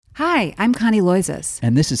Hi, I'm Connie Loizas.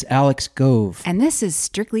 And this is Alex Gove. And this is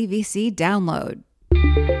Strictly VC Download.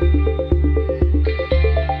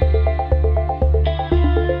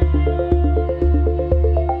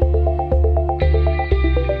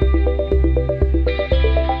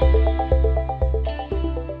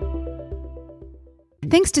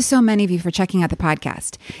 Thanks to so many of you for checking out the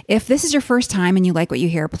podcast. If this is your first time and you like what you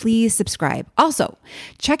hear, please subscribe. Also,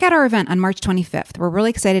 check out our event on March 25th. We're really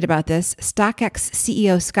excited about this. StockX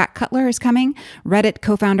CEO Scott Cutler is coming, Reddit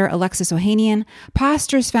co-founder Alexis Ohanian,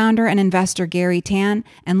 Posters founder and investor Gary Tan,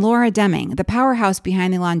 and Laura Deming, the powerhouse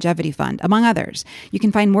behind the Longevity Fund, among others. You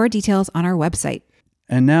can find more details on our website.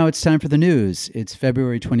 And now it's time for the news. It's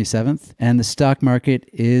February 27th, and the stock market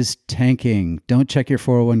is tanking. Don't check your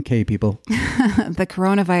 401k, people. The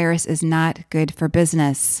coronavirus is not good for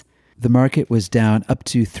business. The market was down up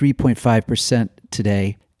to 3.5%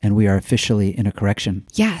 today, and we are officially in a correction.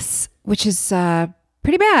 Yes, which is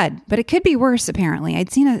pretty bad, but it could be worse, apparently.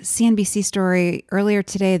 I'd seen a CNBC story earlier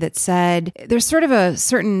today that said there's sort of a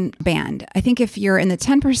certain band. I think if you're in the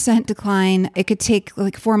 10% decline, it could take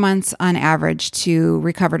like 4 months on average to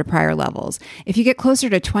recover to prior levels. If you get closer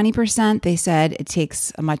to 20%, they said it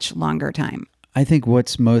takes a much longer time. I think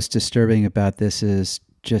what's most disturbing about this is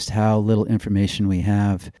just how little information we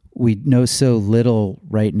have. We know so little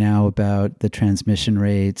right now about the transmission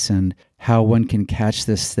rates and how one can catch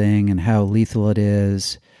this thing and how lethal it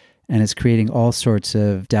is. And it's creating all sorts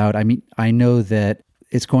of doubt. I mean, I know that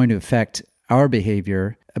it's going to affect our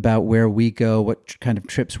behavior about where we go, what kind of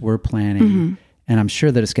trips we're planning. Mm-hmm. And I'm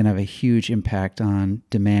sure that it's going to have a huge impact on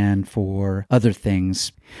demand for other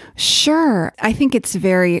things. Sure. I think it's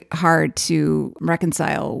very hard to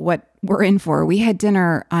reconcile what we're in for. We had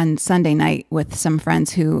dinner on Sunday night with some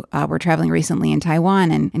friends who were traveling recently in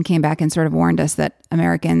Taiwan and came back and sort of warned us that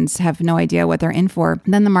Americans have no idea what they're in for.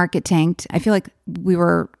 And then the market tanked. I feel like we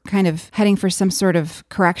were kind of heading for some sort of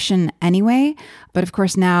correction anyway. But of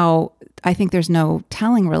course now I think there's no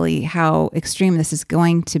telling really how extreme this is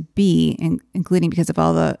going to be, including because of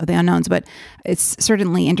all the unknowns. But it's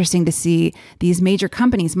certainly interesting to see these major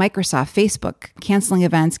companies, Microsoft, Facebook, canceling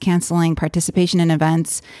events, canceling participation in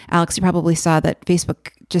events. Alex, you probably saw that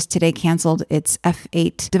Facebook just today canceled its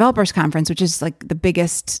F8 Developers Conference, which is like the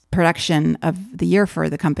biggest production of the year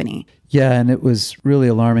for the company. Yeah, and it was really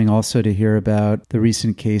alarming also to hear about the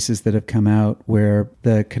recent cases that have come out where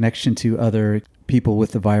the connection to other people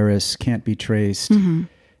with the virus can't be traced. Mm-hmm.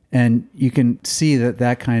 And you can see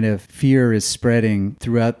that kind of fear is spreading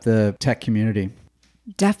throughout the tech community.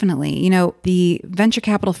 Definitely. You know, the venture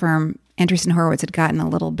capital firm Andreessen Horowitz had gotten a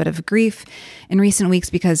little bit of grief in recent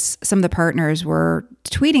weeks because some of the partners were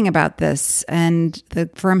tweeting about this, and the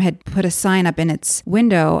firm had put a sign up in its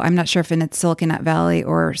window, I'm not sure if in its Silicon Valley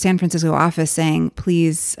or San Francisco office, saying,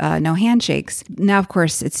 please, no handshakes. Now, of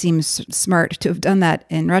course, it seems smart to have done that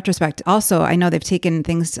in retrospect. Also, I know they've taken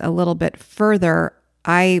things a little bit further.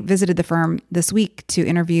 I visited the firm this week to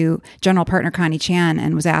interview general partner Connie Chan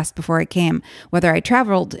and was asked before I came whether I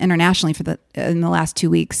traveled internationally in the last 2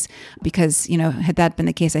 weeks, because, you know, had that been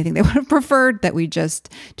the case, I think they would have preferred that we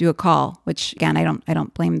just do a call, which again, I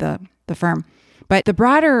don't blame the firm. But the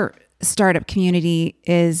broader startup community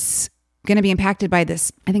is going to be impacted by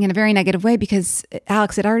this, I think, in a very negative way, because,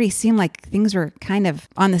 Alex, it already seemed like things were kind of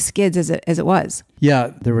on the skids as it was.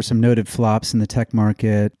 Yeah, there were some noted flops in the tech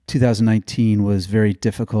market. 2019 was very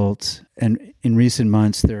difficult. And in recent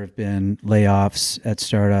months, there have been layoffs at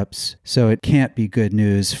startups. So it can't be good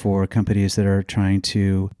news for companies that are trying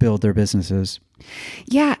to build their businesses.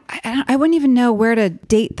 Yeah, I wouldn't even know where to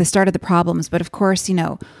date the start of the problems. But of course, you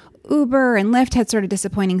know, Uber and Lyft had sort of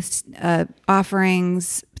disappointing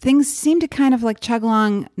offerings. Things seemed to kind of like chug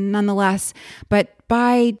along nonetheless. But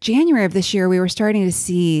by January of this year, we were starting to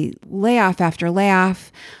see layoff after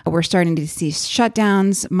layoff. We're starting to see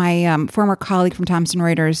shutdowns. My former colleague from Thomson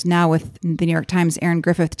Reuters, now with the New York Times, Erin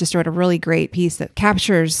Griffith, just wrote a really great piece that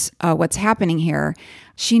captures what's happening here.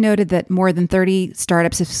 She noted that more than 30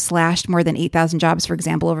 startups have slashed more than 8,000 jobs, for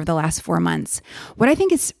example, over the last 4 months. What I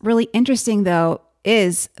think is really interesting, though,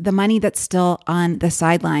 is the money that's still on the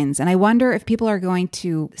sidelines. And I wonder if people are going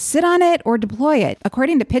to sit on it or deploy it.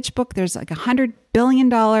 According to PitchBook, there's like $100 billion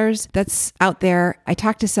that's out there. I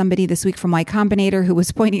talked to somebody this week from Y Combinator who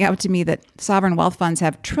was pointing out to me that sovereign wealth funds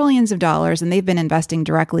have trillions of dollars and they've been investing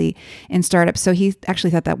directly in startups. So he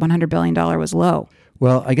actually thought that $100 billion was low.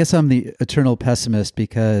 Well, I guess I'm the eternal pessimist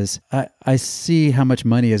because I see how much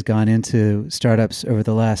money has gone into startups over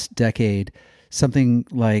the last decade. something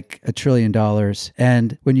like $1 trillion.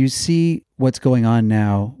 And when you see what's going on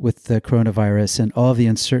now with the coronavirus and all of the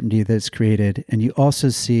uncertainty that's created, and you also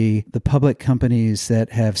see the public companies that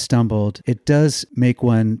have stumbled, it does make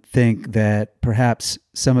one think that perhaps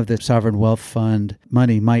some of the sovereign wealth fund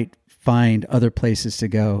money might find other places to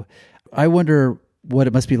go. I wonder what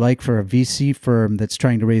it must be like for a VC firm that's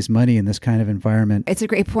trying to raise money in this kind of environment. It's a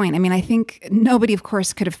great point. I mean, I think nobody, of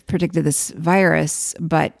course, could have predicted this virus,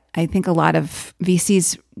 but I think a lot of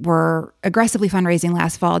VCs were aggressively fundraising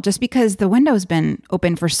last fall just because the window's been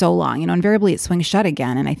open for so long. Invariably it swings shut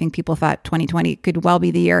again. And I think people thought 2020 could well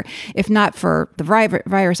be the year, if not for the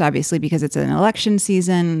virus, obviously, because it's an election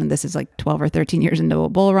season. This is like 12 or 13 years into a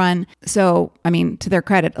bull run. So, I mean, to their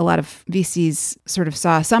credit, a lot of VCs sort of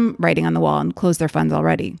saw some writing on the wall and closed their funds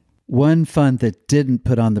already. One fund that didn't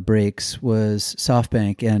put on the brakes was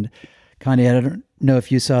SoftBank. And Connie, I don't know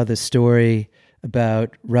if you saw the story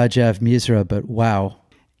about Rajeev Misra, but wow.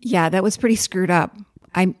 Yeah, that was pretty screwed up.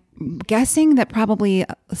 I'm guessing that probably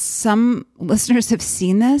some listeners have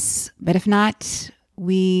seen this, but if not,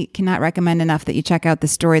 we cannot recommend enough that you check out the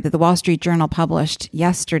story that the Wall Street Journal published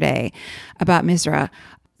yesterday about Misra.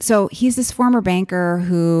 So he's this former banker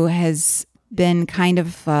who has been kind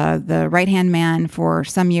of the right-hand man for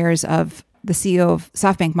some years of the CEO of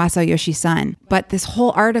SoftBank, Masayoshi Son. But this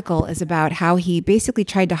whole article is about how he basically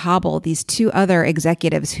tried to hobble these two other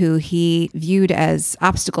executives who he viewed as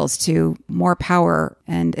obstacles to more power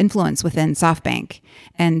and influence within SoftBank.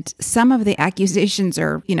 And some of the accusations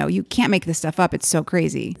are, you can't make this stuff up. It's so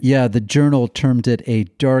crazy. Yeah, the Journal termed it a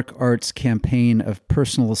dark arts campaign of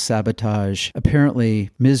personal sabotage. Apparently,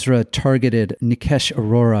 Misra targeted Nikesh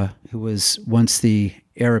Arora, who was once the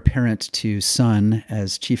heir apparent to Sun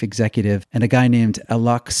as chief executive, and a guy named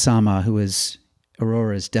Alok Sama, who was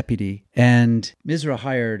Aurora's deputy. And Misra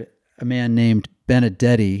hired a man named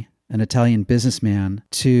Benedetti, an Italian businessman,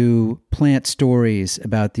 to plant stories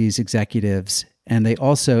about these executives. And they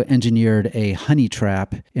also engineered a honey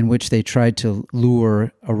trap in which they tried to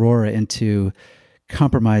lure Aurora into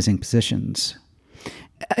compromising positions.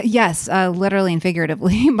 Yes, literally and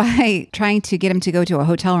figuratively, by trying to get him to go to a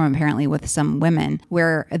hotel room, apparently, with some women,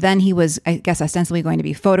 where then he was, I guess, ostensibly going to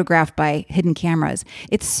be photographed by hidden cameras.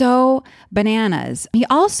 It's so bananas. He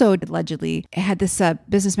also allegedly had this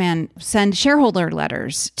businessman send shareholder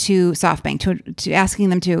letters to SoftBank to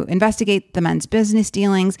asking them to investigate the men's business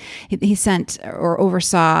dealings. He sent or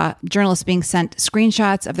oversaw journalists being sent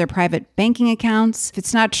screenshots of their private banking accounts. If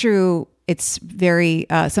it's not true, it's very,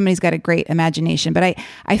 somebody's got a great imagination. But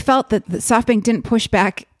I felt that the SoftBank didn't push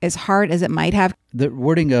back as hard as it might have. The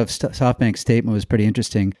wording of SoftBank's statement was pretty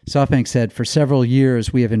interesting. SoftBank said, "For several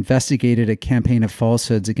years, we have investigated a campaign of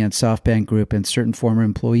falsehoods against SoftBank Group and certain former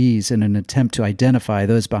employees in an attempt to identify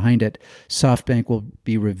those behind it. SoftBank will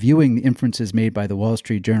be reviewing the inferences made by the Wall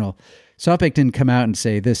Street Journal." SoftBank didn't come out and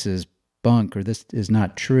say, this is bunk or this is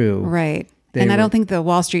not true. Right. I don't think the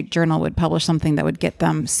Wall Street Journal would publish something that would get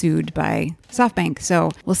them sued by SoftBank.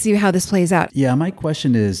 So we'll see how this plays out. Yeah, my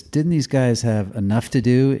question is, didn't these guys have enough to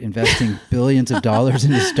do investing billions of dollars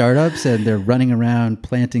into startups, and they're running around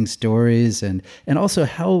planting stories? And also,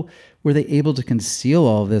 how were they able to conceal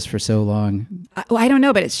all of this for so long? Well, I don't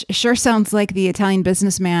know, but it sure sounds like the Italian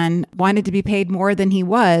businessman wanted to be paid more than he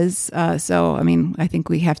was. So, I mean, I think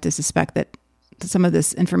we have to suspect that some of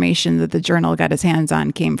this information that the Journal got its hands on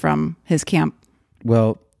came from his camp.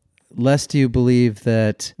 Well, lest you believe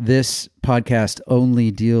that this podcast only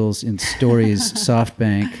deals in stories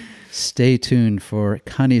SoftBank, stay tuned for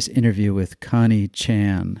Connie's interview with Connie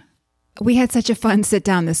Chan. We had such a fun sit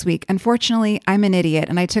down this week. Unfortunately, I'm an idiot,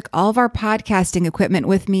 and I took all of our podcasting equipment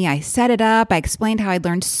with me. I set it up. I explained how I'd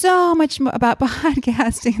learned so much about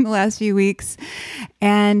podcasting in the last few weeks.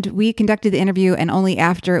 And we conducted the interview, and only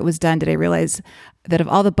after it was done did I realize that of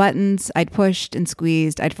all the buttons I'd pushed and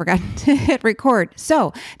squeezed, I'd forgotten to hit record.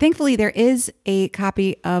 So thankfully, there is a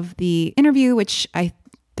copy of the interview, which I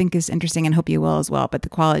think is interesting and hope you will as well, but the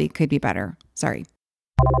quality could be better. Sorry.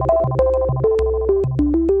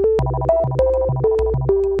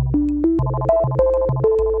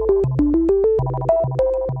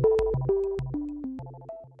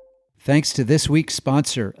 Thanks to this week's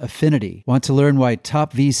sponsor, Affinity. Want to learn why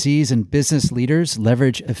top VCs and business leaders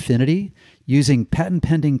leverage Affinity? Using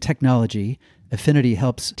patent-pending technology, Affinity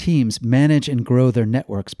helps teams manage and grow their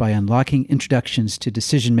networks by unlocking introductions to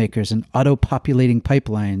decision makers and auto-populating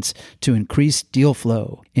pipelines to increase deal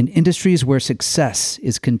flow. In industries where success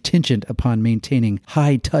is contingent upon maintaining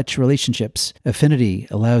high-touch relationships, Affinity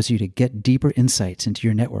allows you to get deeper insights into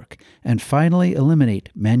your network and finally eliminate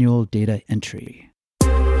manual data entry.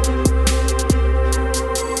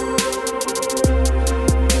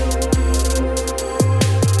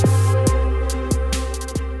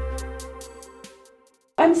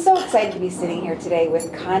 excited to be sitting here today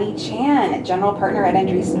with Connie Chan, General Partner at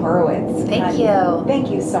Andreessen Horowitz. Thank you. Thank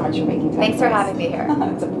you so much for making time. Thanks for having me here.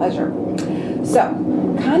 It's a pleasure. So,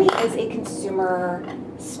 Connie is a consumer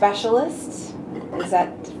specialist. Is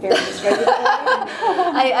that fair to describe you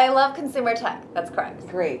that way? I love consumer tech. That's correct.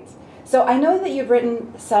 Great. So I know that you've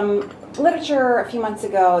written some literature a few months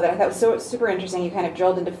ago that I thought was so super interesting. You kind of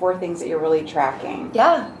drilled into 4 things that you're really tracking.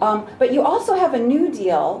 Yeah. But you also have a new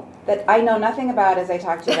deal that I know nothing about as I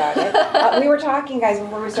talked to you about it. We were talking, guys,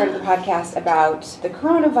 before we started the podcast about the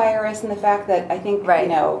coronavirus and the fact that I think,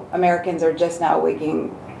 Americans are just now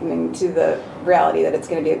waking to the reality that it's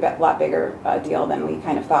going to be a lot bigger deal than we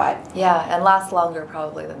kind of thought. Yeah, and last longer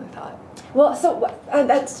probably than we thought. Well, so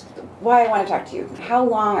that's why I want to talk to you. How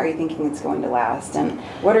long are you thinking it's going to last? And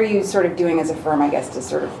what are you sort of doing as a firm, I guess, to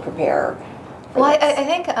sort of prepare for Well, this, I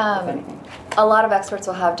think a lot of experts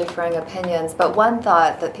will have differing opinions, but one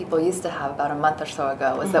thought that people used to have about a month or so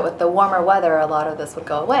ago was that with the warmer weather, a lot of this would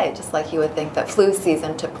go away, just like you would think that flu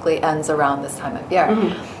season typically ends around this time of year.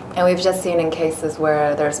 Mm-hmm. And we've just seen in cases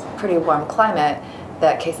where there's pretty warm climate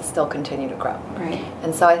that cases still continue to grow. Right.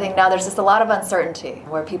 And so I think now there's just a lot of uncertainty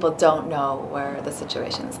where people don't know where the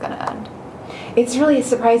situation is going to end. It's really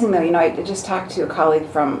surprising, though. I just talked to a colleague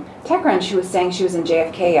from TechCrunch who was saying she was in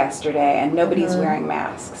JFK yesterday and nobody's wearing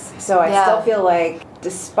masks. So I still feel like,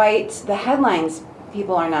 despite the headlines,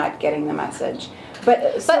 people are not getting the message.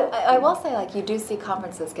 But I will say, you do see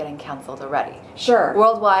conferences getting canceled already. Sure.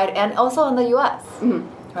 Worldwide and also in the U.S.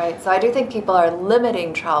 Mm-hmm. Right? So I do think people are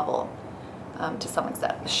limiting travel to some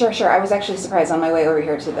extent. Sure. I was actually surprised on my way over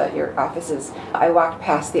here to your offices. I walked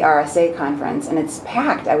past the RSA conference, and it's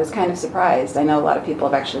packed. I was kind of surprised. I know a lot of people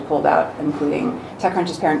have actually pulled out, including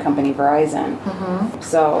TechCrunch's parent company, Verizon. Mm-hmm.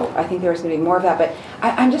 So I think there's going to be more of that. But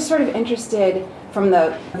I'm just sort of interested, from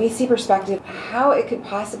the VC perspective, how it could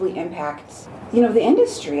possibly impact the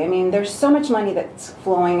industry. I mean, there's so much money that's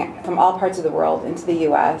flowing from all parts of the world into the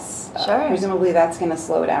U.S. Sure. Presumably that's going to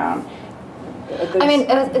slow down.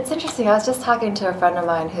 It's interesting. I was just talking to a friend of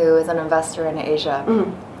mine who is an investor in Asia,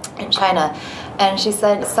 in China, and she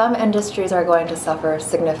said some industries are going to suffer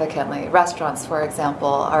significantly. Restaurants, for example,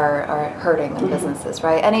 are hurting in businesses,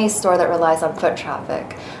 right? Any store that relies on foot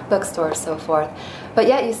traffic, bookstores, so forth. But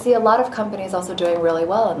yet you see a lot of companies also doing really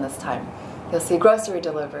well in this time. You'll see grocery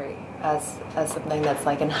delivery as something that's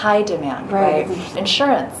in high demand, right?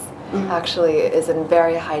 Insurance actually is in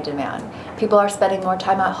very high demand. People are spending more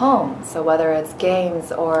time at home, so whether it's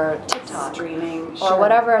games or TikTok, streaming, or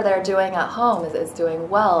whatever they're doing at home is doing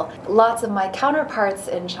well. Lots of my counterparts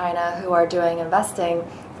in China who are doing investing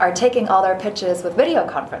are taking all their pitches with video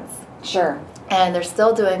conference. Sure. And they're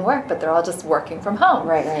still doing work, but they're all just working from home.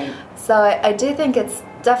 Right. So I do think it's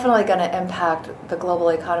definitely going to impact the global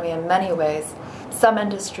economy in many ways. Some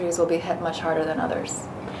industries will be hit much harder than others.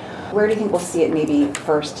 Where do you think we'll see it maybe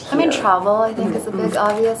first here? I mean, travel, I think, is a big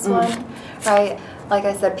obvious one, right? Like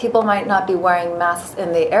I said, people might not be wearing masks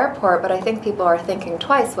in the airport, but I think people are thinking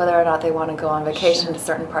twice whether or not they want to go on vacation to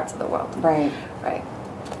certain parts of the world. Right.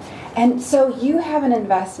 And so you have an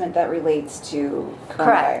investment that relates to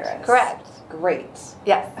coronavirus. Correct. Great.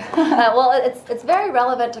 Yes. Well, it's very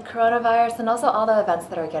relevant to coronavirus and also all the events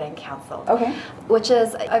that are getting canceled. Okay. Which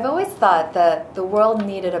is, I've always thought that the world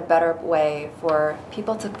needed a better way for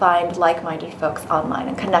people to find like-minded folks online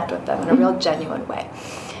and connect with them in a real genuine way.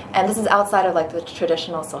 And this is outside of the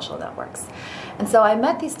traditional social networks. And so I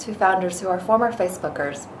met these 2 founders who are former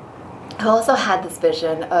Facebookers who also had this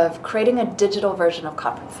vision of creating a digital version of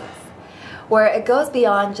conferences, where it goes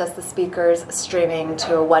beyond just the speakers streaming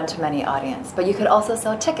to a one-to-many audience. But you could also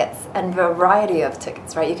sell tickets, and a variety of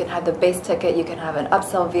tickets, right? You can have the base ticket, you can have an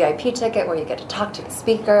upsell VIP ticket where you get to talk to the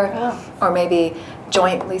speaker, or maybe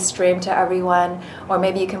jointly stream to everyone, or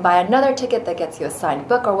maybe you can buy another ticket that gets you a signed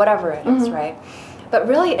book, or whatever it is, right? But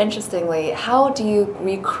really interestingly, how do you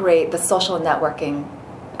recreate the social networking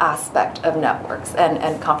aspect of networks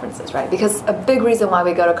and conferences, right? Because a big reason why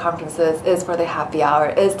we go to conferences is for the happy hour,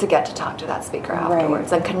 is to get to talk to that speaker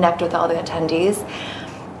afterwards and connect with all the attendees.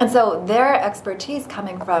 And so their expertise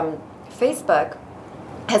coming from Facebook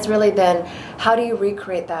has really been, how do you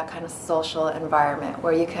recreate that kind of social environment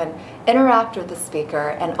where you can interact with the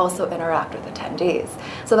speaker and also interact with attendees?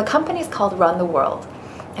 So the company's called Run the World,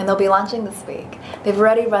 and they'll be launching this week. They've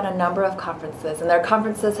already run a number of conferences, and their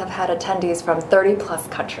conferences have had attendees from 30-plus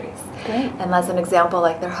countries. Great. And as an example,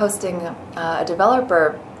 they're hosting a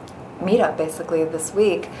developer meetup, basically, this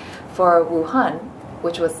week for Wuhan,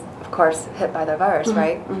 which was, of course, hit by the virus,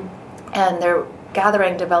 right? And they're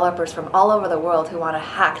gathering developers from all over the world who want to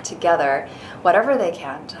hack together whatever they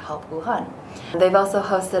can to help Wuhan. They've also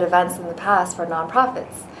hosted events in the past for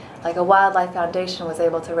nonprofits. Like a wildlife foundation was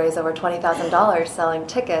able to raise over $20,000 selling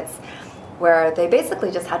tickets where they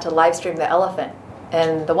basically just had to live stream the elephant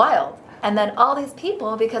in the wild. And then all these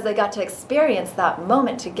people, because they got to experience that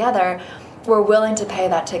moment together, were willing to pay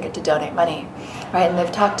that ticket to donate money, right? And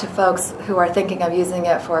they've talked to folks who are thinking of using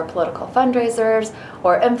it for political fundraisers,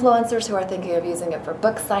 or influencers who are thinking of using it for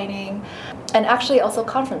book signing, and actually also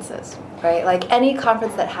conferences, right? Like any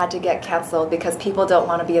conference that had to get canceled because people don't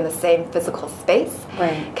want to be in the same physical space,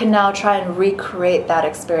 right, can now try and recreate that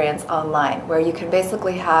experience online, where you can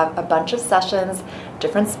basically have a bunch of sessions,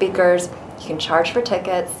 different speakers, you can charge for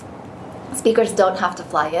tickets. Speakers don't have to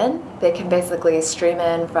fly in. They can basically stream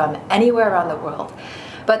in from anywhere around the world.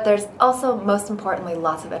 But there's also, most importantly,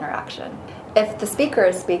 lots of interaction. If the speaker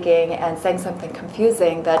is speaking and saying something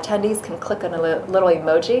confusing, the attendees can click on a little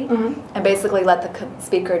emoji and basically let the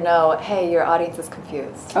speaker know, hey, your audience is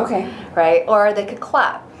confused. Okay. Right? Or they could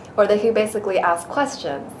clap. Or they could basically ask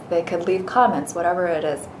questions. They could leave comments, whatever it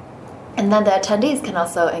is. And then the attendees can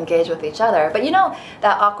also engage with each other. But you know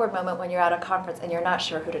that awkward moment when you're at a conference and you're not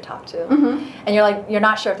sure who to talk to, and you're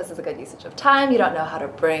not sure if this is a good usage of time. You don't know how to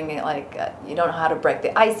you don't know how to break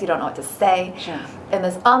the ice. You don't know what to say. Sure. In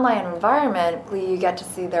this online environment, you get to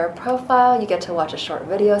see their profile. You get to watch a short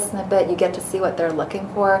video snippet. You get to see what they're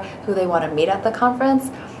looking for, who they want to meet at the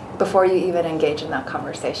conference, before you even engage in that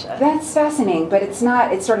conversation. That's fascinating, but it's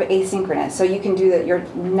sort of asynchronous. So you can do that, you're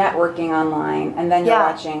networking online, and then you're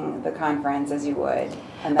watching the conference as you would.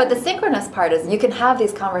 And but the synchronous part is you can have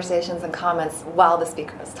these conversations and comments while the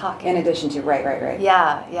speaker is talking. In addition to, right.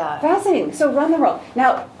 Yeah. Fascinating. So run the world.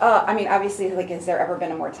 Now, obviously, like, has there ever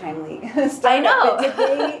been a more timely startup? I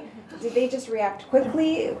know. Did they just react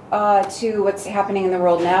quickly to what's happening in the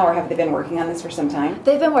world now, or have they been working on this for some time?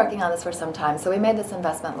 They've been working on this for some time. So we made this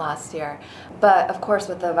investment last year. But of course,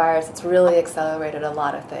 with the virus, it's really accelerated a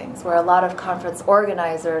lot of things, where a lot of conference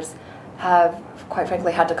organizers have, quite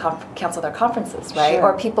frankly, had to cancel their conferences, right? Sure.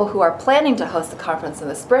 Or people who are planning to host a conference in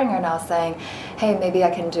the spring are now saying, hey, maybe I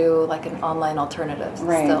can do like an online alternative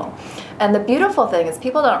still. And the beautiful thing is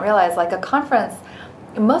people don't realize, like, a conference,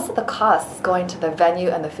 most of the costs is going to the venue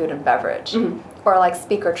and the food and beverage, or like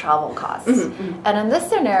speaker travel costs. And in this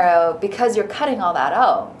scenario, because you're cutting all that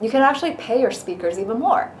out, you can actually pay your speakers even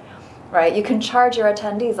more, right? You can charge your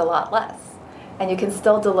attendees a lot less, and you can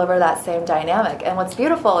still deliver that same dynamic. And what's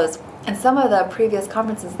beautiful is, in some of the previous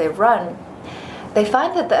conferences they've run, they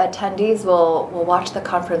find that the attendees will watch the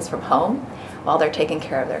conference from home while they're taking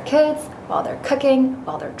care of their kids, while they're cooking,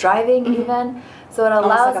 while they're driving even. So it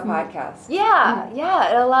allows, almost like a podcast. Yeah,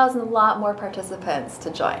 it allows a lot more participants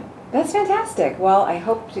to join. That's fantastic. Well, I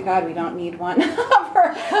hope to God we don't need one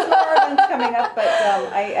for some more events coming up. But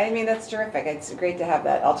I mean, that's terrific. It's great to have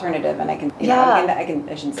that alternative, and I can,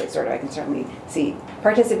 I shouldn't say sort of. I can certainly see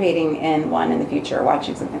participating in one in the future,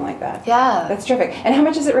 watching something like that. Yeah, that's terrific. And how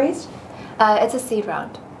much is it raised? It's a seed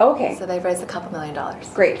round. Okay. So they've raised a couple $1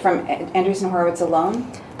 million. Great. From Andreessen Horowitz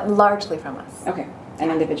alone? Largely from us. Okay. And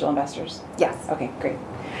individual investors? Yes. Okay, great.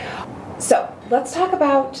 So let's talk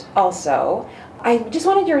about also, I just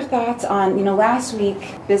wanted your thoughts on, last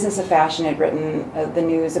week Business of Fashion had written the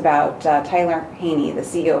news about Tyler Haney, the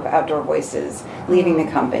CEO of Outdoor Voices, leaving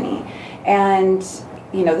the company. And,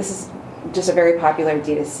 this is just a very popular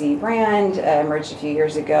D2C brand, emerged a few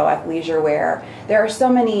years ago, athleisure wear. There are so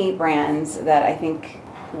many brands that I think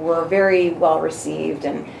were very well received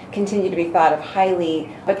and continue to be thought of highly,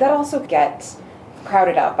 but that also get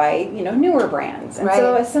crowded out by, newer brands. And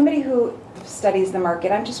so as somebody who studies the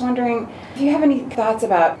market, I'm just wondering if you have any thoughts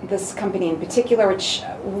about this company in particular, which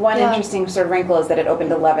one interesting sort of wrinkle is that it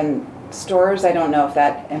opened 11 stores. I don't know if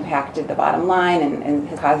that impacted the bottom line and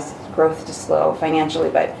has caused growth to slow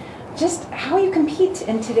financially, but just how you compete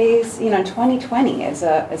in today's, 2020 as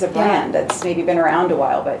a brand that's maybe been around a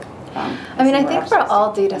while, but I think for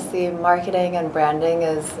all D2C, marketing and branding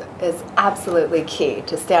is absolutely key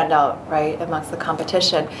to stand out, right, amongst the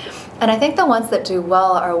competition. And I think the ones that do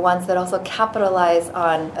well are ones that also capitalize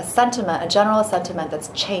on a general sentiment that's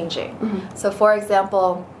changing. So for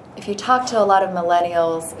example, if you talk to a lot of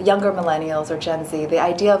millennials, younger millennials or Gen Z, the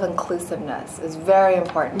idea of inclusiveness is very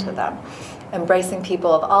important to them. Embracing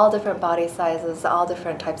people of all different body sizes, all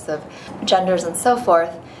different types of genders and so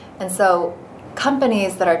forth. And so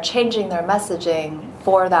companies that are changing their messaging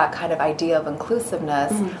for that kind of idea of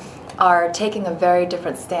inclusiveness are taking a very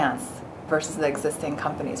different stance versus the existing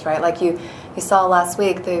companies, right? Like you saw last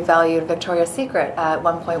week, they valued Victoria's Secret at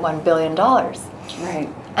 $1.1 billion. Right.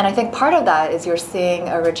 And I think part of that is you're seeing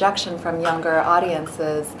a rejection from younger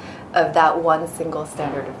audiences of that one single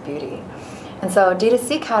standard of beauty. And so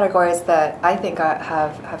D2C categories that I think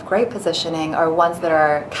have great positioning are ones that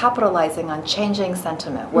are capitalizing on changing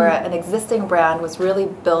sentiment, where an existing brand was really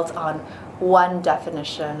built on one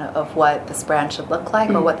definition of what this brand should look like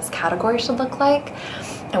or what this category should look like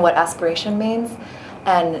and what aspiration means.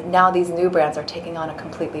 And now these new brands are taking on a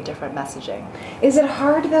completely different messaging. Is it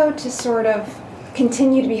hard, though, to sort of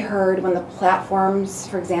continue to be heard when the platforms,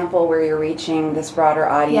 for example, where you're reaching this broader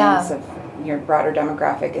audience of your broader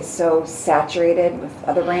demographic is so saturated with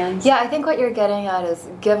other brands? Yeah, I think what you're getting at is,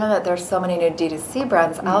 given that there's so many new D2C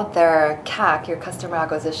brands out there, CAC, your customer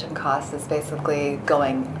acquisition cost, is basically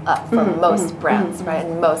going up for most brands, right,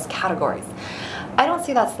 in most categories. I don't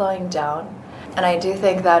see that slowing down. And I do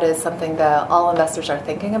think that is something that all investors are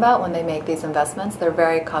thinking about when they make these investments. They're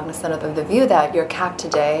very cognizant of the view that your CAC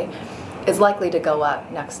today is likely to go up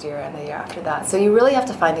next year and the year after that. So you really have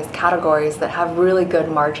to find these categories that have really good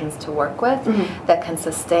margins to work with that can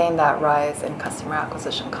sustain that rise in customer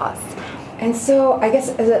acquisition costs. And so I guess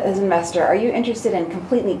as an investor, are you interested in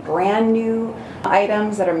completely brand new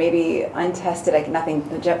items that are maybe untested, like nothing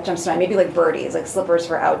that jumps to mind, maybe like birdies, like slippers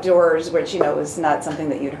for outdoors, which, is not something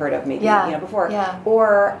that you'd heard of maybe before,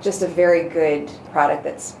 or just a very good product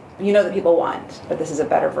that's that people want, but this is a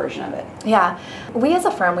better version of it? Yeah. We as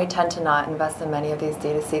a firm, we tend to not invest in many of these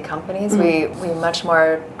D2C companies. We much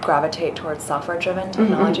more gravitate towards software-driven,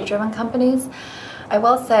 technology-driven companies. I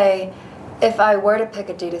will say, if I were to pick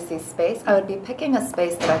a D2C space, I would be picking a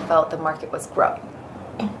space that I felt the market was growing,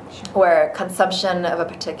 where consumption of a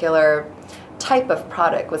particular type of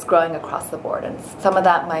product was growing across the board. And some of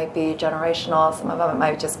that might be generational, some of it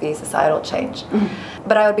might just be societal change.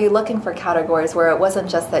 But I would be looking for categories where it wasn't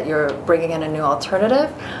just that you're bringing in a new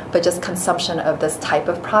alternative, but just consumption of this type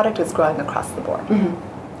of product is growing across the board.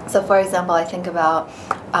 So for example, I think about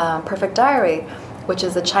Perfect Diary, which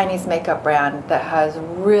is a Chinese makeup brand that has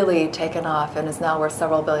really taken off and is now worth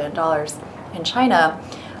several $billion in China.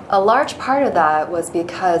 A large part of that was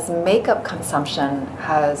because makeup consumption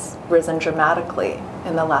has risen dramatically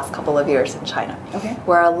in the last couple of years in China,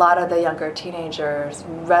 where a lot of the younger teenagers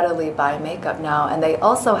readily buy makeup now. And they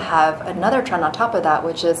also have another trend on top of that,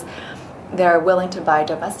 which is they're willing to buy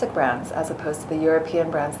domestic brands as opposed to the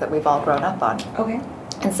European brands that we've all grown up on.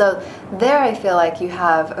 And so there I feel like you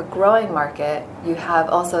have a growing market. You have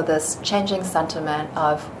also this changing sentiment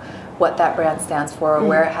of what that brand stands for or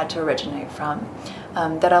where it had to originate from.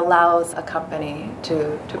 That allows a company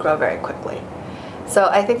to grow very quickly. So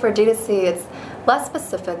I think for D2C, it's less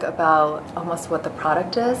specific about almost what the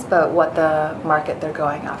product is, but what the market they're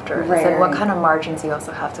going after is and what kind of margins you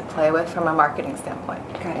also have to play with from a marketing standpoint.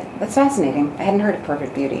 Got it. That's fascinating. I hadn't heard of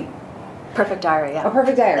Perfect Beauty. Perfect Diary, yeah. Oh,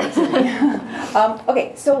 Perfect Diary.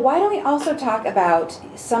 Okay, so why don't we also talk about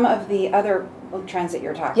some of the other trends that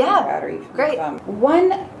you're talking about? Great.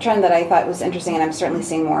 One trend that I thought was interesting, and I'm certainly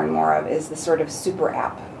seeing more and more of, is the sort of super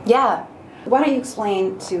app. Yeah. Why don't you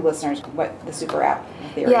explain to listeners what the super app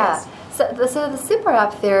theory is? So the super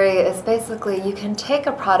app theory is basically you can take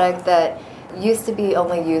a product that used to be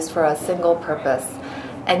only used for a single purpose,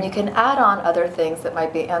 and you can add on other things that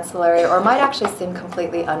might be ancillary or might actually seem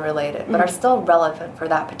completely unrelated, but are still relevant for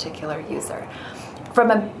that particular user.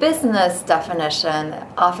 From a business definition,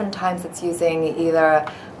 oftentimes it's using either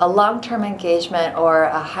a long-term engagement or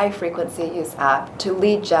a high-frequency use app to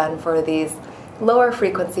lead gen for these lower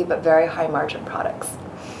frequency but very high margin products.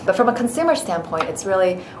 But from a consumer standpoint, it's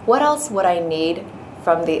really, what else would I need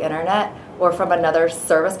from the internet or from another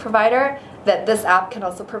service provider that this app can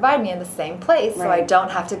also provide me in the same place, so I don't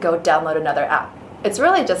have to go download another app. It's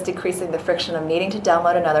really just decreasing the friction of needing to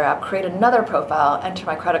download another app, create another profile, enter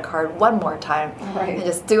my credit card one more time, and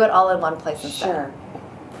just do it all in one place instead. Sure.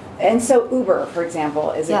 And so Uber, for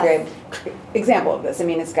example, is a good example of this. I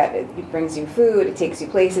mean, it brings you food, it takes you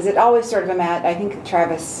places. It always sort of I think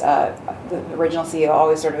Travis, the original CEO,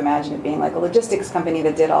 always sort of imagined it being like a logistics company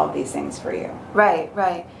that did all of these things for you. Right.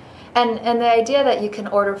 And the idea that you can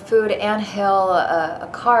order food and hail a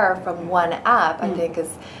car from one app, I think,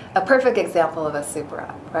 is a perfect example of a super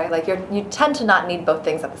app, right? Like you tend to not need both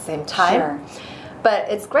things at the same time. Sure.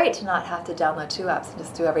 But it's great to not have to download two apps and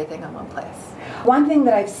just do everything in one place. One thing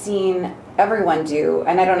that I've seen everyone do,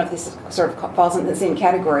 and I don't know if this sort of falls into the same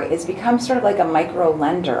category, is become sort of like a micro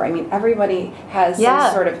lender. I mean, everybody has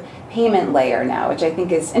some sort of payment layer now, which I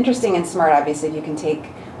think is interesting and smart. Obviously, if you can take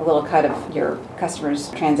a little cut of your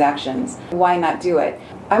customers' transactions, why not do it?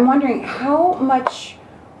 I'm wondering how much,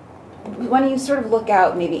 when you sort of look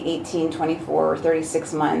out maybe 18, 24, or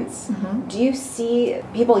 36 months, do you see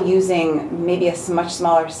people using maybe a much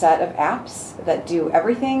smaller set of apps that do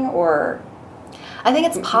everything, or? I think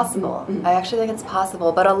it's possible. I actually think it's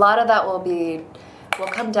possible, but a lot of that will be will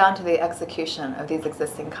come down to the execution of these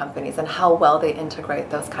existing companies and how well they integrate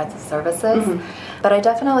those kinds of services. But I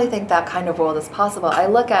definitely think that kind of world is possible. I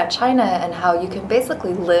look at China and how you can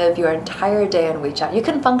basically live your entire day on WeChat. You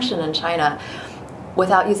can function in China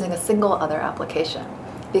without using a single other application,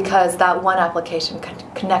 because that one application can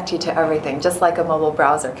connect you to everything, just like a mobile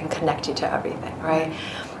browser can connect you to everything, right?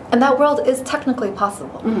 And that world is technically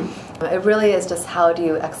possible. It really is just how do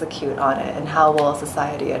you execute on it and how will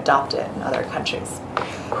society adopt it in other countries.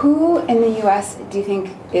 Who in the U.S. do you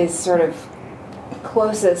think is sort of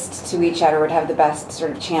closest to WeChat or would have the best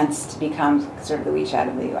sort of chance to become sort of the WeChat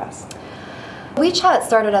of the U.S.? WeChat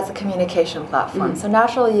started as a communication platform, so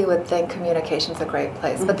naturally you would think communication is a great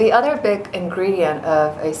place. But the other big ingredient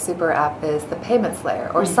of a super app is the payments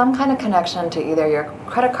layer, or some kind of connection to either your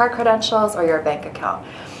credit card credentials or your bank account.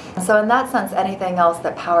 So in that sense, anything else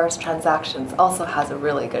that powers transactions also has a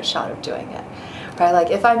really good shot of doing it. Right?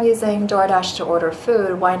 Like if I'm using DoorDash to order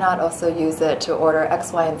food, why not also use it to order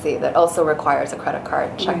X, Y, and Z that also requires a credit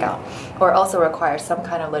card checkout or also requires some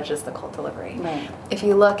kind of logistical delivery. If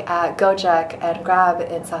you look at Gojek and Grab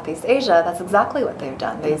in Southeast Asia, that's exactly what they've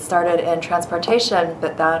done. They started in transportation,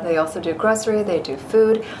 but then they also do grocery, they do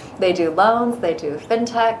food, they do loans, they do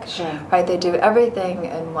fintech, right? They do everything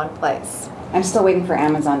in one place. I'm still waiting for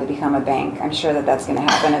Amazon to become a bank. I'm sure that that's going to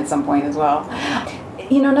happen at some point as well.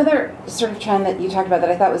 You know, another sort of trend that you talked about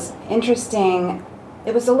that I thought was interesting,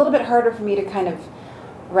 it was a little bit harder for me to kind of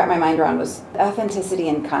wrap my mind around, was authenticity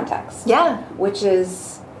and context. Yeah. Which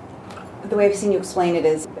is, the way I've seen you explain it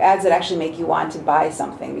is ads that actually make you want to buy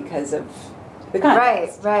something because of the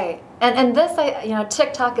context. Right. And this,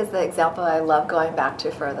 TikTok is the example I love going back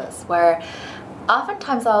to for this, where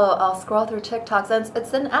oftentimes I'll scroll through TikToks and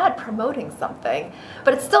it's an ad promoting something,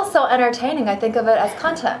 but it's still so entertaining. I think of it as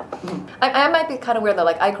content. I might be kind of weird though.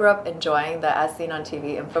 Like I grew up enjoying the as seen on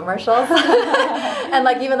TV infomercials, and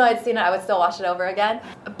like even though I'd seen it, I would still watch it over again.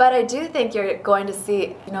 But I do think you're going to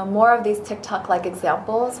see more of these TikTok-like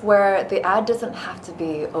examples where the ad doesn't have to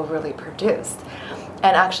be overly produced.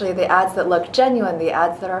 And actually the ads that look genuine, the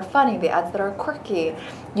ads that are funny, the ads that are quirky,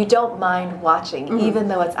 you don't mind watching, even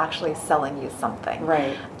though it's actually selling you something.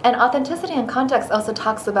 Right. And authenticity and context also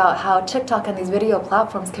talks about how TikTok and these video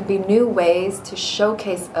platforms can be new ways to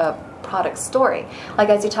showcase a product story. Like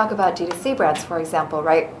as you talk about D2C brands, for example,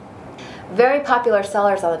 right? Very popular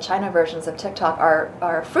sellers on the China versions of TikTok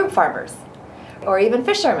are fruit farmers or even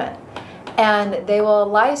fishermen. And they will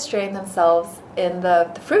live stream themselves in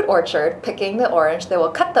the fruit orchard picking the orange. They will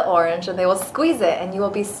cut the orange and they will squeeze it, and you will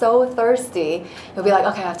be so thirsty you'll be like,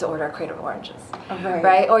 okay, I have to order a crate of oranges.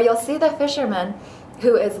 Right? Or you'll see the fisherman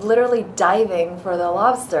who is literally diving for the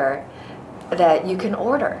lobster that you can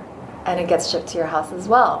order, and it gets shipped to your house as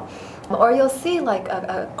well. Or you'll see like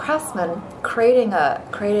a craftsman creating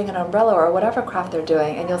an umbrella or whatever craft they're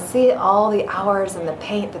doing, and you'll see all the hours and the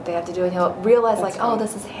paint that they have to do, and you'll realize oh,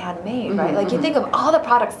 this is handmade, right? Like you think of all the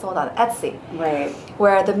products sold on Etsy, right?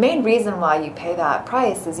 Where the main reason why you pay that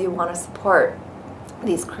price is you want to support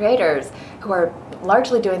these creators who are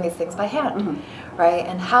largely doing these things by hand, right?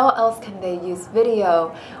 And how else can they use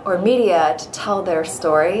video or media to tell their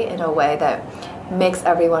story in a way that makes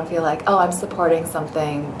everyone feel like, oh, I'm supporting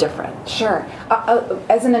something different? Sure.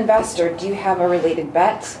 As an investor, do you have a related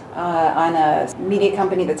bet on a media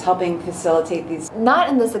company that's helping facilitate these? Not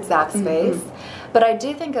in this exact space, but I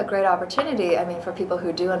do think a great opportunity, for people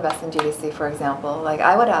who do invest in D2C, for example, like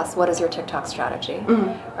I would ask, what is your TikTok strategy?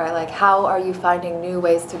 Right? Like how are you finding new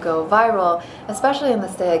ways to go viral, especially in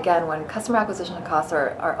this day, again, when customer acquisition costs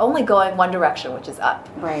are only going one direction, which is up.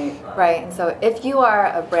 Right. Right. And so if you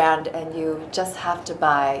are a brand and you just have to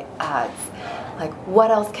buy ads, like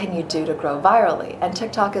what else can you do to grow virally? And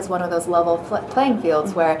TikTok is one of those level playing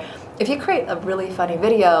fields where if you create a really funny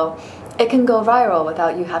video, it can go viral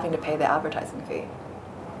without you having to pay the advertising fee.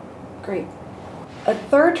 Great. A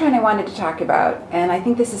third trend I wanted to talk about, and I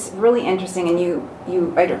think this is really interesting,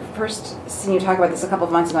 and I first seen you talk about this a couple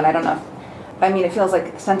of months ago, and I don't know if, it feels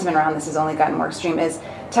like the sentiment around this has only gotten more extreme, is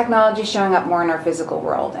technology showing up more in our physical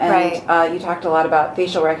world. And you talked a lot about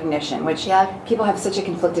facial recognition, which people have such a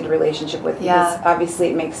conflicted relationship with, because obviously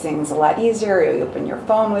it makes things a lot easier. You open your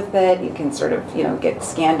phone with it, you can sort of, get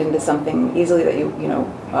scanned into something easily that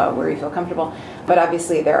where you feel comfortable. But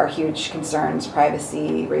obviously there are huge concerns,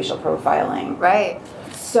 privacy, racial profiling. Right.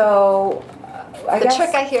 So the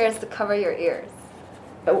trick I hear is to cover your ears.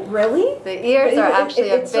 Oh, really? The ears are actually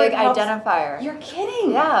a big identifier. You're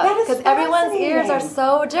kidding. Yeah, because everyone's ears are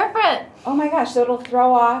so different. Oh my gosh, so it'll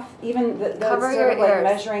throw off even the cover sort your of ears. like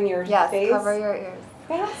measuring your face? Yes, cover your ears.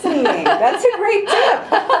 Fascinating. That's a great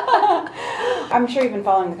tip. I'm sure you've been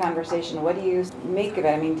following the conversation. What do you make of it?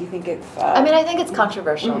 I mean, do you think it's... I think it's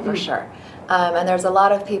controversial for sure. And there's a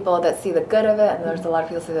lot of people that see the good of it, and there's a lot of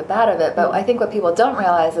people that see the bad of it. But I think what people don't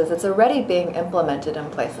realize is it's already being implemented in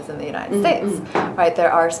places in the United States, right?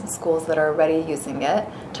 There are some schools that are already using it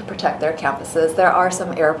to protect their campuses. There are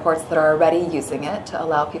some airports that are already using it to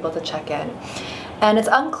allow people to check in. And it's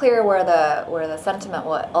unclear where the sentiment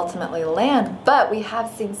will ultimately land, but we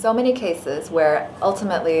have seen so many cases where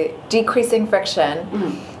ultimately decreasing friction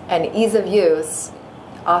and ease of use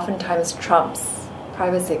oftentimes trumps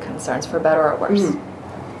privacy concerns, for better or worse.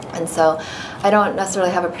 And so I don't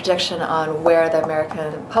necessarily have a prediction on where the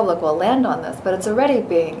American public will land on this, but it's already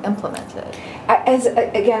being implemented. As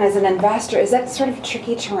an investor, is that sort of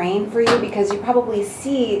tricky terrain for you? Because you probably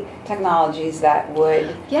see technologies that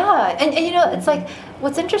would... Yeah, and it's like,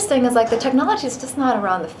 what's interesting is like the technology is just not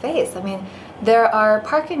around the face. I mean, there are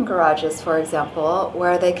parking garages, for example,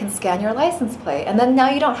 where they can scan your license plate, and then now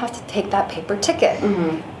you don't have to take that paper ticket.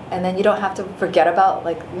 And then you don't have to forget about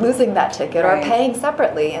like losing that ticket or paying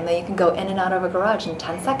separately, and then you can go in and out of a garage in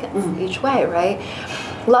 10 seconds each way, right?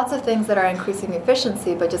 Lots of things that are increasing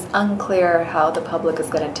efficiency, but just unclear how the public is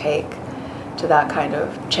going to take to that kind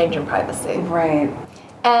of change in privacy. Right.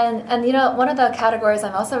 And one of the categories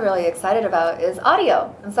I'm also really excited about is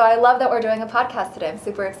audio. And so I love that we're doing a podcast today. I'm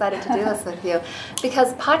super excited to do this with you,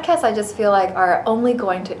 because podcasts, I just feel like, are only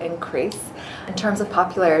going to increase in terms of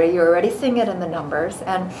popularity. You're already seeing it in the numbers.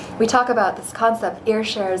 And we talk about this concept, ear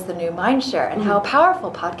share is the new mind share, and how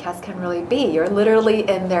powerful podcasts can really be. You're literally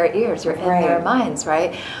in their ears. You're in their minds,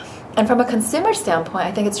 right? And from a consumer standpoint,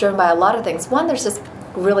 I think it's driven by a lot of things. One, there's just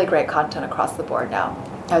really great content across the board now.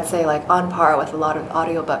 I would say like on par with a lot of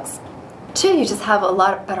audiobooks. Two, you just have a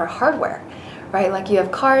lot better hardware, right? Like you have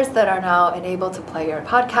cars that are now enabled to play your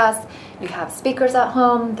podcast. You have speakers at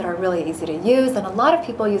home that are really easy to use. And a lot of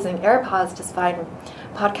people using AirPods just find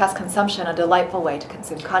podcast consumption a delightful way to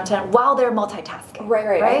consume content while they're multitasking.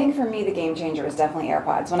 Right. I think for me, the game changer was definitely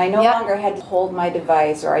AirPods. When I no longer had to hold my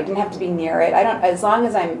device, or I didn't have to be near it. As long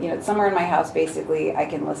as I'm, somewhere in my house, basically, I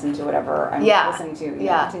can listen to whatever I'm listening to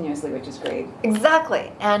continuously, which is great.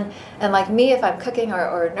 Exactly. And like me, if I'm cooking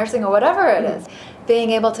or nursing or whatever it is,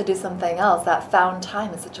 being able to do something else, that found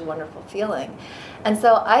time is such a wonderful feeling. And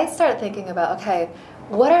so I started thinking about, okay,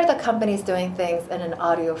 what are the companies doing things in an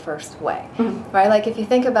audio-first way, right? Like if you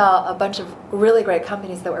think about a bunch of really great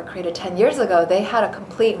companies that were created 10 years ago, they had a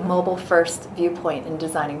complete mobile-first viewpoint in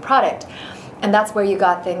designing product. And that's where you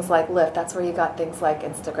got things like Lyft. That's where you got things like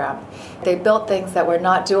Instagram. They built things that were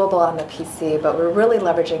not doable on the PC, but were really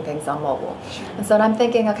leveraging things on mobile. Sure. And so I'm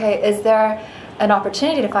thinking, okay, is there an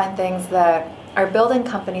opportunity to find things that are building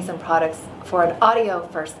companies and products for an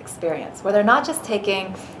audio-first experience, where they're not just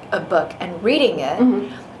taking a book and reading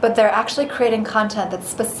it, but they're actually creating content that's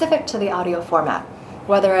specific to the audio format,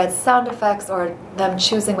 whether it's sound effects or them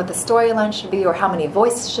choosing what the storyline should be or how many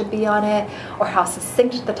voices should be on it or how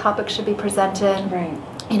succinct the topic should be presented. Right.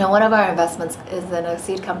 One of our investments is in a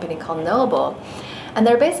seed company called Knowable, and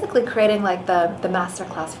they're basically creating like the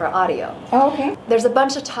masterclass for audio. Oh, okay. There's a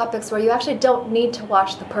bunch of topics where you actually don't need to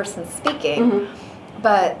watch the person speaking,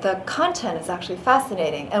 but the content is actually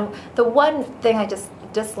fascinating. And the one thing I just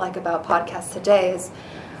dislike about podcasts today is,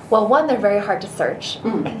 well, one, they're very hard to search.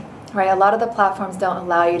 Right? A lot of the platforms don't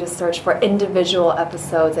allow you to search for individual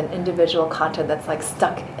episodes and individual content that's like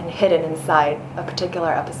stuck and hidden inside a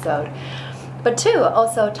particular episode. But two,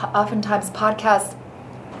 also oftentimes podcasts,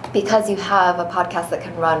 because you have a podcast that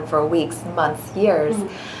can run for weeks, months, years,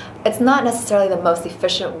 it's not necessarily the most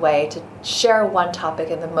efficient way to share one topic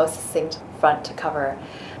in the most succinct front to cover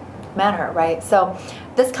manner, right? So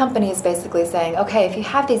this company is basically saying, okay, if you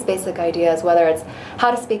have these basic ideas, whether it's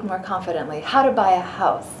how to speak more confidently, how to buy a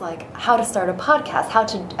house, like how to start a podcast, how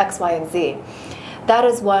to X, Y, and Z, that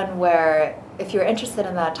is one where if you're interested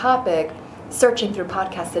in that topic, searching through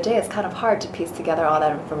podcasts today is kind of hard to piece together all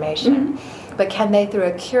that information. But can they, through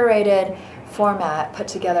a curated format, put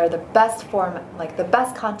together the best the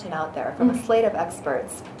best content out there from a slate of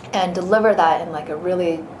experts and deliver that in like a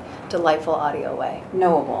really delightful audio way?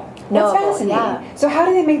 Knowable. That's fascinating. Yeah. So how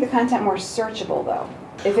do they make the content more searchable, though?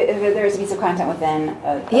 If there's a piece of content within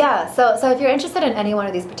so if you're interested in any one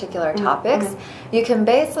of these particular topics, you can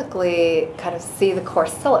basically kind of see the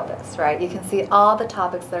course syllabus, right? You can see all the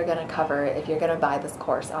topics they're going to cover if you're going to buy this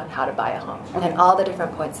course on how to buy a home, and all the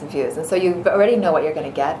different points of views. And so you already know what you're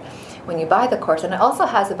going to get when you buy the course. And it also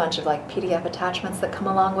has a bunch of like PDF attachments that come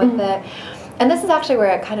along with it. And this is actually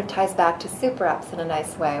where it kind of ties back to super apps in a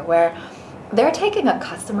nice way, where they're taking a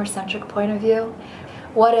customer-centric point of view.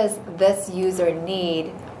 What does this user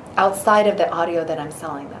need outside of the audio that I'm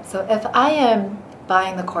selling them? So if I am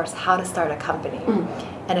buying the course, How to Start a Company.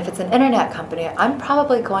 And if it's an internet company, I'm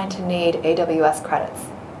probably going to need AWS credits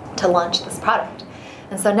to launch this product.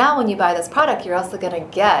 And so now when you buy this product, you're also going to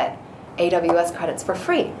get AWS credits for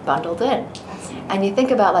free, bundled in. And you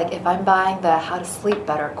think about, like, if I'm buying the How to Sleep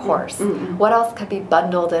Better course, what else could be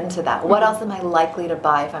bundled into that? What else am I likely to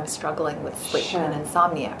buy if I'm struggling with sleep and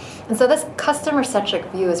insomnia? And so this customer-centric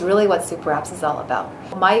view is really what Super Apps is all about.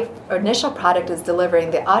 My initial product is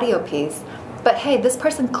delivering the audio piece, but hey, this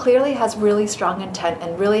person clearly has really strong intent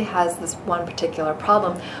and really has this one particular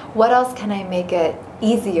problem. What else can I make it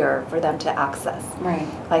easier for them to access? Right.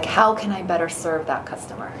 Like, how can I better serve that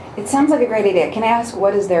customer? It sounds like a great idea. Can I ask,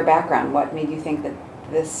 what is their background? What made you think that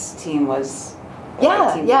this team was...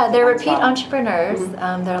 They're repeat entrepreneurs.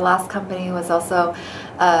 Their last company was also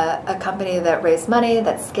a company that raised money,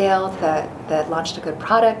 that scaled, that launched a good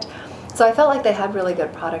product. So I felt like they had really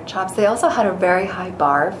good product chops. They also had a very high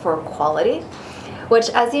bar for quality, which,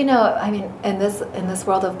 as you know, I mean, in this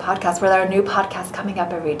world of podcasts, where there are new podcasts coming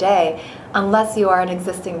up every day, unless you are an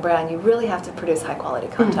existing brand, you really have to produce high quality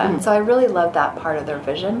content. So I really loved that part of their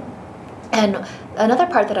vision. And another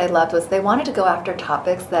part that I loved was they wanted to go after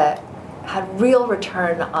topics that had real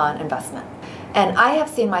return on investment. And I have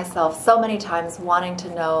seen myself so many times wanting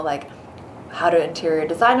to know, like, how to interior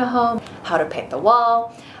design a home, how to paint the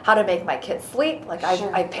wall, how to make my kids sleep. Like,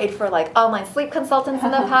 I paid for, like, online sleep consultants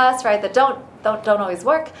in the past, right, that don't always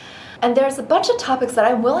work. And there's a bunch of topics that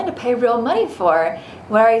I'm willing to pay real money for,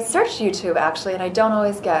 where I search YouTube, actually, and I don't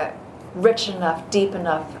always get rich enough, deep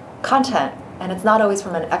enough content. And it's not always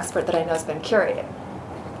from an expert that I know has been curated.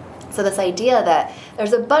 So this idea that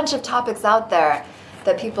there's a bunch of topics out there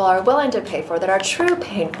that people are willing to pay for, that are true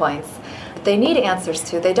pain points, they need answers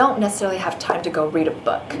to. They don't necessarily have time to go read a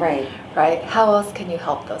book. Right. How else can you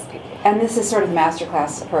help those people? And this is sort of the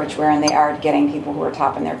masterclass approach, wherein they are getting people who are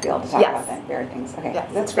top in their field to talk about that very things. Okay,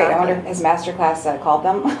 that's great. I wonder, has masterclass called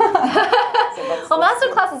them? Well,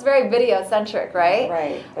 masterclass is very video-centric, right?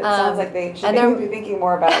 Right. But it sounds like they should be thinking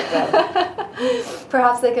more about it.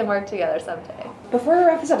 Perhaps they can work together someday. Before we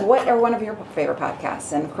wrap this up, what are one of your favorite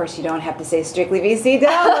podcasts? And of course, you don't have to say Strictly VC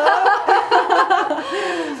Download.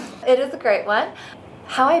 It is a great one.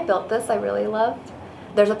 How I Built This, I really loved.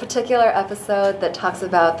 There's a particular episode that talks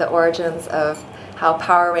about the origins of how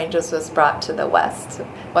Power Rangers was brought to the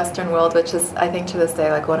Western world, which is, I think, to this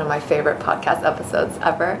day, like, one of my favorite podcast episodes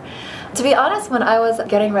ever. To be honest, when I was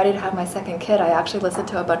getting ready to have my second kid, I actually listened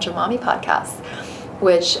to a bunch of mommy podcasts,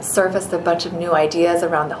 which surfaced a bunch of new ideas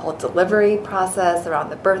around the whole delivery process,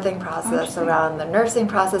 around the birthing process, around the nursing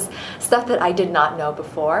process, stuff that I did not know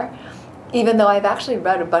before, even though I've actually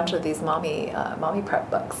read a bunch of these mommy prep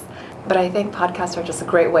books. But I think podcasts are just a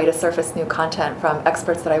great way to surface new content from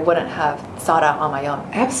experts that I wouldn't have sought out on my own.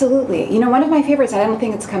 Absolutely. You know, one of my favorites, I don't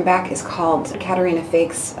think it's come back, is called Katarina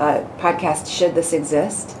Fake's podcast, Should This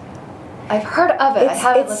Exist? I've heard of it. I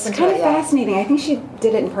haven't listened to it yet. It's kind of fascinating. I think she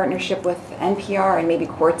did it in partnership with NPR and maybe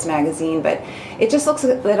Quartz magazine, but it just looks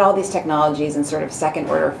at all these technologies and sort of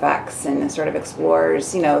second-order effects, and sort of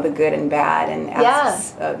explores, you know, the good and bad, and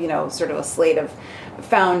asks, you know, sort of a slate of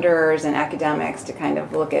founders and academics to kind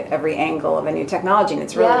of look at every angle of a new technology, and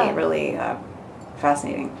it's really, really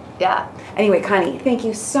fascinating. Yeah. Anyway, Connie, thank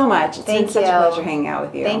you so much. It's been such a pleasure hanging out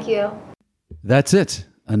with you. Thank you. That's it.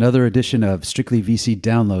 Another edition of Strictly VC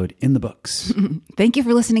Download in the books. Thank you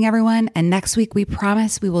for listening, everyone. And next week, we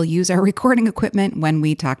promise we will use our recording equipment when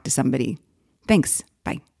we talk to somebody. Thanks.